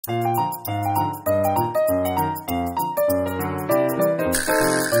Bom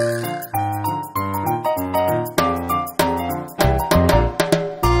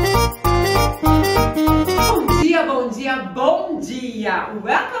dia!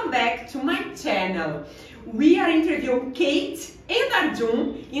 Welcome back to my channel. We are interviewing Kate and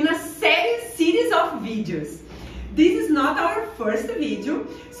Arjun in a series of videos. This is not our first video,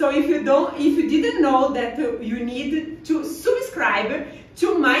 so if you didn't know that, you need to subscribe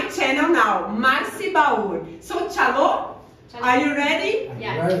to my channel now, Marci Baur. So, Chalo, are you ready?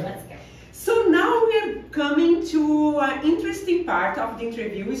 Yeah, let's go. So now we are coming to an interesting part of the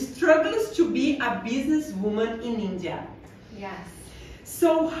interview, struggles to be a businesswoman in India. Yes.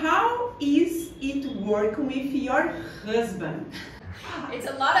 So how is it working with your husband? It's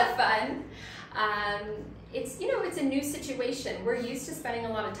a lot of fun. It's a new situation. We're used to spending a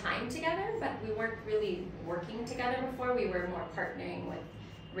lot of time together, but we weren't really working together before. We were more partnering with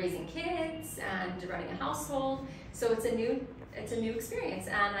raising kids and running a household. So it's a new experience,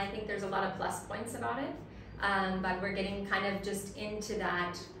 and I think there's a lot of plus points about it. But we're getting kind of just into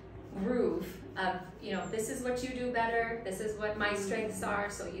that groove of, this is what you do better, this is what my strengths are,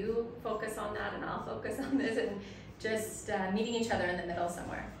 so you focus on that and I'll focus on this, and just meeting each other in the middle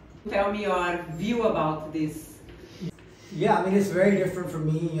somewhere. Tell me your view about this. Yeah, I mean, it's very different for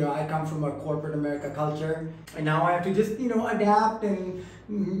me. I come from a corporate America culture, and now I have to just, adapt and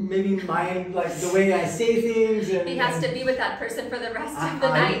maybe the way I say things. And he has to be with that person for the rest of the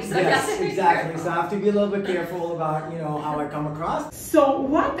night. So yes, exactly. So I have to be a little bit careful about, how I come across. So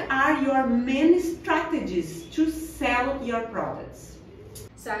what are your main strategies to sell your products?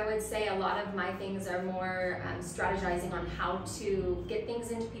 So I would say a lot of my things are more strategizing on how to get things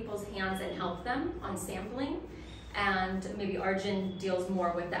into people's hands and help them on sampling. And maybe Arjun deals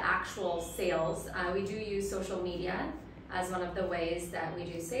more with the actual sales. We do use social media as one of the ways that we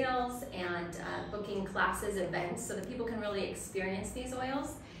do sales, and booking classes, events, so that people can really experience these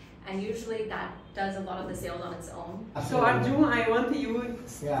oils. And usually that does a lot of the sales on its own. So Arjun, I want you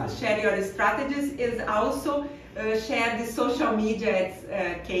to share your strategies, is also share the social media,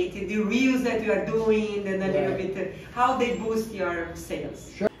 Kate, the reels that you are doing, and a little bit how they boost your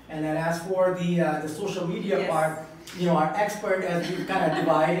sales. Sure. And then as for the social media part, our expert, as we've kind of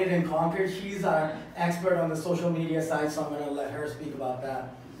divided and conquered, she's our expert on the social media side, so I'm going to let her speak about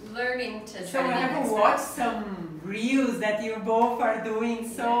that. Learning to So I have watched some reels that you both are doing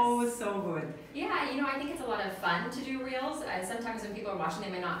so good. Yeah, I think it's a lot of fun to do reels. Sometimes when people are watching, they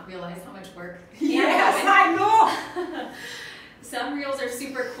may not realize how much work. Yes, I know! Some reels are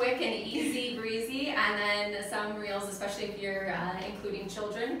super quick and easy breezy, and then some reels, especially if you're including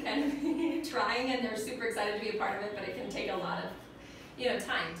children, can be trying, and they're super excited to be a part of it, but it can take a lot of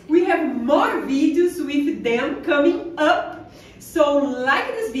time. We have more videos with them coming up, so like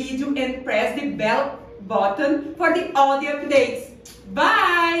this video and press the bell button for all the updates. Bye!